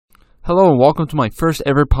Hello and welcome to my first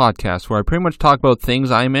ever podcast where I pretty much talk about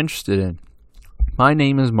things I am interested in. My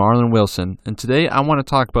name is Marlon Wilson, and today I want to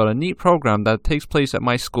talk about a neat program that takes place at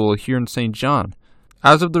my school here in St. John.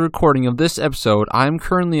 As of the recording of this episode, I am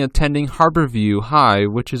currently attending Harborview High,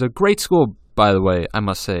 which is a great school, by the way, I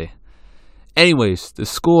must say. Anyways, the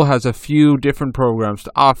school has a few different programs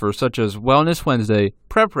to offer, such as Wellness Wednesday,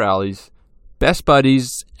 prep rallies, Best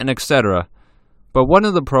Buddies, and etc. But one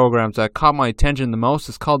of the programs that caught my attention the most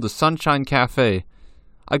is called the Sunshine Cafe.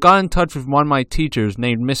 I got in touch with one of my teachers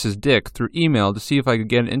named Mrs. Dick through email to see if I could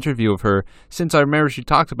get an interview with her, since I remember she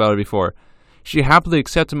talked about it before. She happily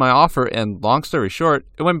accepted my offer, and long story short,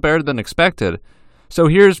 it went better than expected. So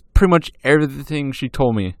here's pretty much everything she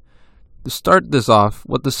told me. To start this off,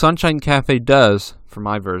 what the Sunshine Cafe does, for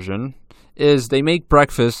my version, is they make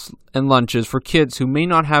breakfasts and lunches for kids who may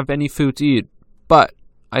not have any food to eat, but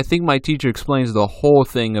I think my teacher explains the whole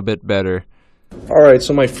thing a bit better. Alright,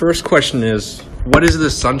 so my first question is, what is the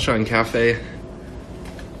Sunshine Cafe?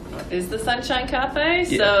 Is the Sunshine Cafe?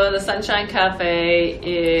 Yeah. So the Sunshine Cafe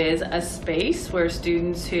is a space where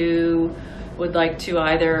students who would like to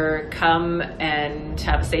either come and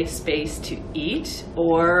have a safe space to eat,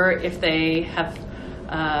 or if they have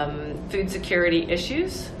food security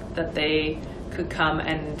issues, that they could come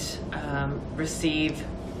and receive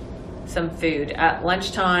some food at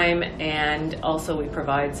lunchtime, and also we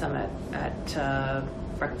provide some at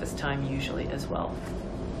breakfast time usually as well.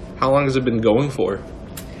 How long has it been going for?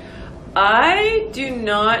 I do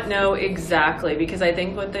not know exactly, because I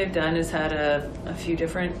think what they've done is had a few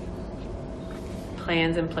different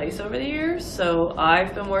plans in place over the years. So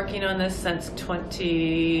I've been working on this since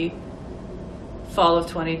fall of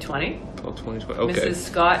 2020. Oh, 2020, okay. Mrs.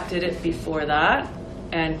 Scott did it before that.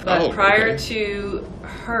 But prior to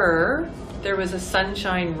her, there was a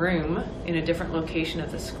sunshine room in a different location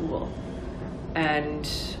of the school. And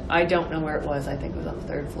I don't know where it was. I think it was on the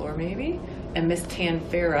third floor maybe. And Miss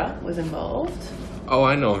Tanfera was involved. Oh,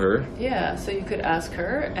 I know her. Yeah, so you could ask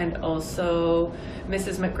her. And also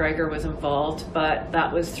Mrs. McGregor was involved, but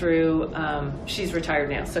that was through, she's retired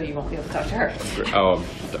now, so you won't be able to talk to her. Oh,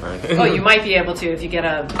 darn. Oh, you might be able to if you get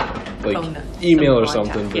a phone email or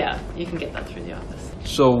contact. something. Yeah, you can get that through the office.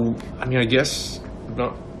 So, I mean, I guess I'm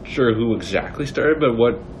not sure who exactly started, but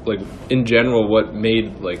what, in general, what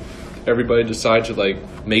made, everybody decide to,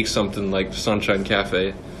 make something like Sunshine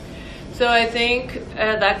Cafe? So I think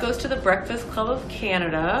that goes to the Breakfast Club of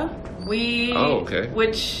Canada.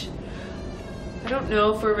 Which I don't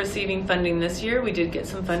know if we're receiving funding this year. We did get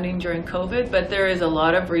some funding during COVID, but there is a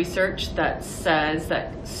lot of research that says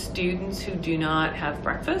that students who do not have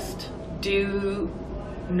breakfast do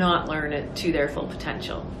not learn it to their full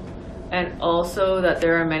potential. And also that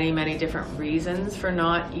there are many, many different reasons for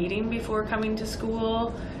not eating before coming to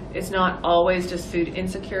school. It's not always just food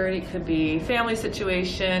insecurity. It could be family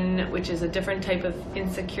situation, which is a different type of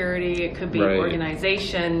insecurity. It could be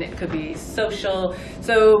organization. It could be social.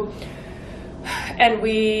 So, and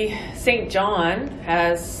St. John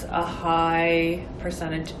has a high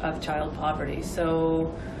percentage of child poverty.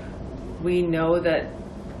 So we know that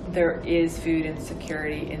there is food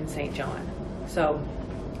insecurity in St. John. So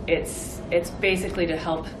it's basically to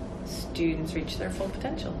help students reach their full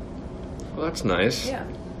potential. Well, that's nice. Yeah.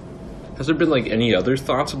 Has there been any other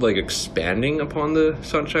thoughts of expanding upon the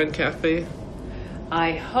Sunshine Cafe?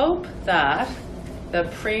 I hope that the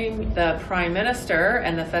Prime Minister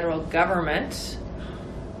and the federal government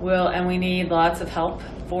will, and we need lots of help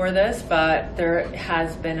for this, but there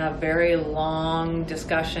has been a very long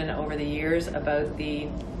discussion over the years about the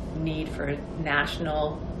need for a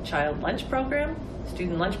national child lunch program,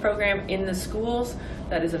 student lunch program in the schools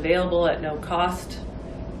that is available at no cost,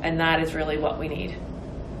 and that is really what we need.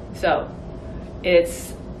 So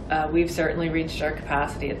we've certainly reached our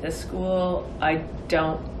capacity at this school. I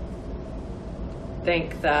don't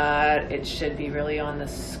think that it should be really on the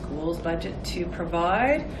school's budget to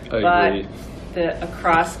provide. I agree.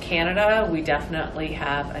 Across Canada, we definitely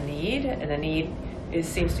have a need, and the need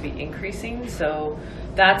seems to be increasing. So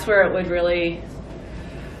that's where it would really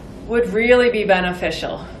be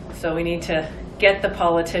beneficial. So we need to get the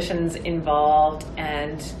politicians involved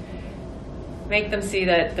and make them see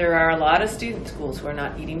that there are a lot of student schools who are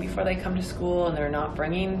not eating before they come to school, and they're not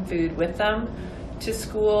bringing food with them to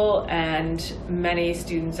school, and many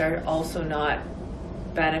students are also not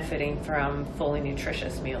benefiting from fully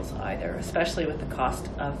nutritious meals either, especially with the cost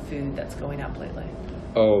of food that's going up lately.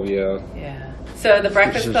 Oh, yeah. Yeah. So the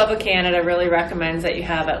Breakfast Club of Canada really recommends that you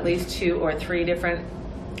have at least 2 or 3 different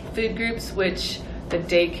food groups, which the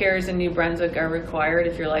daycares in New Brunswick are required.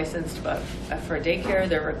 If you're licensed for daycare,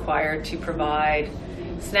 they're required to provide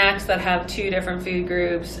snacks that have 2 different food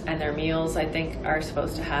groups, and their meals, I think, are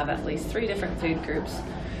supposed to have at least 3 different food groups.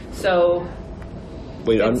 So,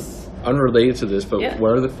 wait, unrelated to this, but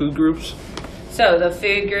what are the food groups? So the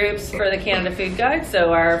food groups for the Canada Food Guide,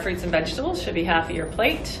 so our fruits and vegetables should be half of your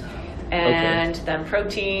plate. And then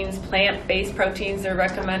proteins, plant-based proteins they're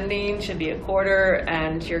recommending should be 1/4,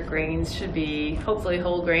 and your grains should be hopefully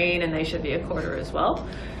whole grain, and they should be 1/4 as well.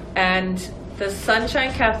 And the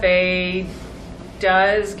Sunshine Cafe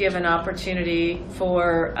does give an opportunity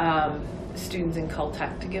for students in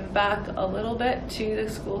Caltech to give back a little bit to the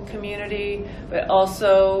school community, but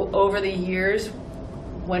also over the years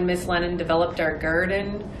when Miss Lennon developed our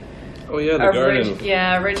garden. Oh yeah, the garden.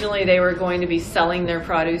 Yeah, originally they were going to be selling their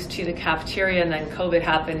produce to the cafeteria, and then COVID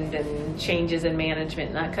happened and changes in management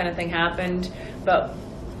and that kind of thing happened. But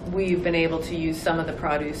we've been able to use some of the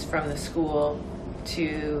produce from the school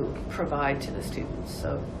to provide to the students.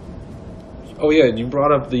 So. Oh yeah, you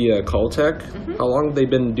brought up the Caltech. Mm-hmm. How long have they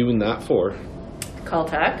been doing that for?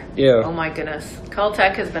 Caltech? Yeah. Oh my goodness.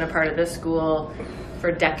 Caltech has been a part of this school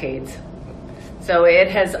for decades. So it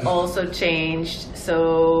has also changed.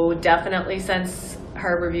 So definitely since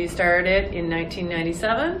Harborview started in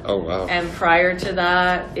 1997. Oh wow. And prior to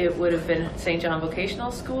that, it would have been St. John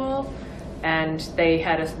Vocational School, and they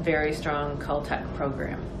had a very strong Caltech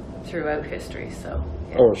program throughout history. So.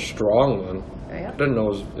 Yeah. Oh, strong one. Yeah. I didn't know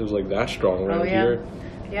it was like that strong around here.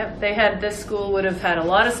 Yep, this school would have had a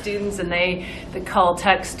lot of students, and the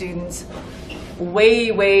Caltech students way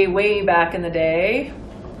back in the day,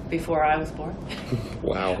 before I was born,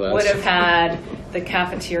 wow, would have had, the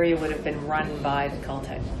cafeteria would have been run by the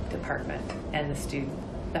Caltech department and the student.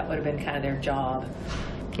 That would have been kind of their job.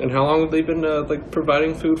 And how long have they been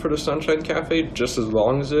providing food for the Sunshine Cafe? Just as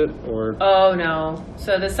long as it, or? Oh no,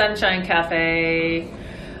 so the Sunshine Cafe,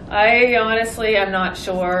 I honestly am not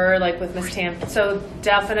sure, like with Miss Tam. So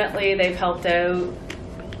definitely they've helped out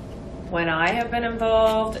when I have been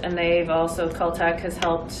involved, and they've also, Caltech has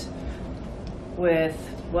helped with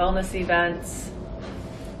wellness events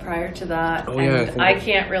prior to that. Oh, yeah, and I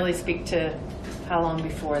can't really speak to how long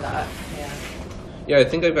before that. Yeah, I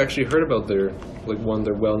think I've actually heard about one of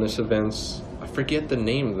their wellness events. I forget the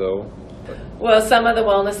name though. Well, some of the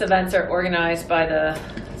wellness events are organized by the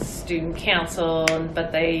student council,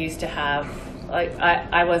 but they used to have,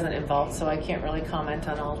 I wasn't involved, so I can't really comment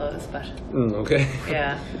on all those, but okay.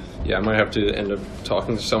 Yeah. Yeah, I might have to end up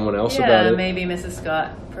talking to someone else about it. Yeah, maybe Mrs.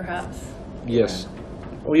 Scott, perhaps. Yes.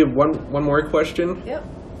 We have one more question. Yep.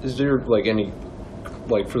 Is there any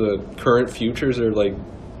for the current future, is there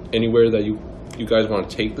anywhere that you guys want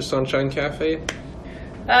to take the Sunshine Cafe?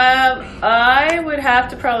 I would have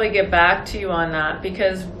to probably get back to you on that,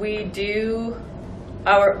 because we're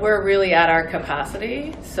really at our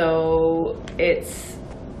capacity. So it's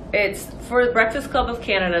for the Breakfast Club of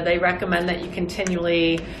Canada, they recommend that you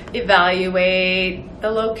continually evaluate the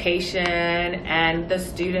location and the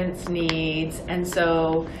students' needs. And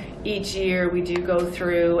so each year we do go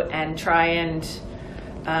through and try and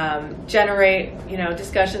generate,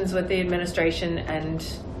 discussions with the administration and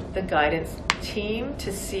the guidance team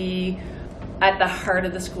to see at the heart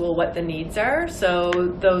of the school what the needs are. So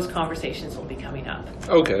those conversations will be coming up.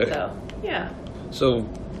 Okay. So, yeah. So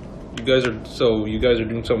you guys are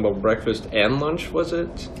doing something about breakfast and lunch, was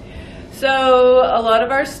it? So a lot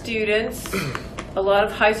of our students, a lot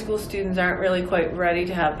of high school students aren't really quite ready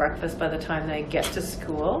to have breakfast by the time they get to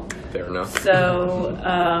school. Fair enough. So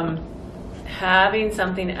having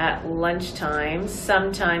something at lunchtime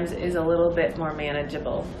sometimes is a little bit more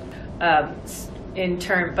manageable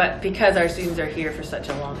but because our students are here for such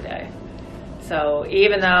a long day. So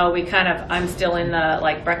even though I'm still in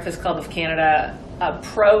the Breakfast Club of Canada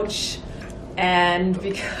approach, and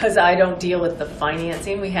because I don't deal with the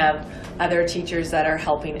financing, we have other teachers that are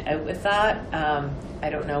helping out with that. I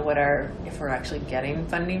don't know if we're actually getting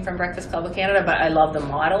funding from Breakfast Club of Canada, but I love the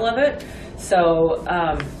model of it. So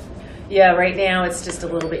right now it's just a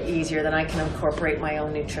little bit easier. Then I can incorporate my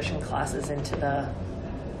own nutrition classes into the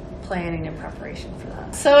planning and preparation for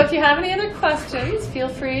that. So if you have any other questions, feel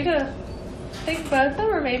free to think about them,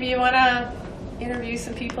 or maybe you want to interview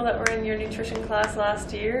some people that were in your nutrition class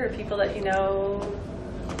last year, or people that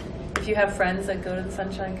if you have friends that go to the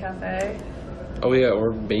Sunshine Cafe. Oh yeah,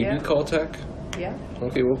 or maybe Caltech. Yeah.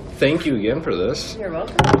 Okay, well, thank you again for this. You're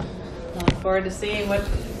welcome. I look forward to seeing what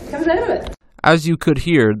comes out of it. As you could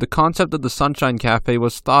hear, the concept of the Sunshine Cafe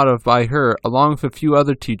was thought of by her along with a few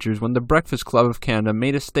other teachers when the Breakfast Club of Canada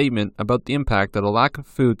made a statement about the impact that a lack of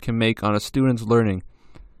food can make on a student's learning.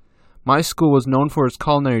 My school was known for its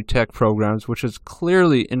culinary tech programs, which has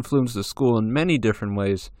clearly influenced the school in many different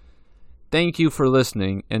ways. Thank you for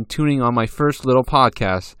listening and tuning on my first little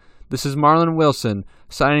podcast. This is Marlon Wilson,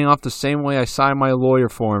 signing off the same way I sign my lawyer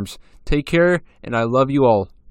forms. Take care, and I love you all.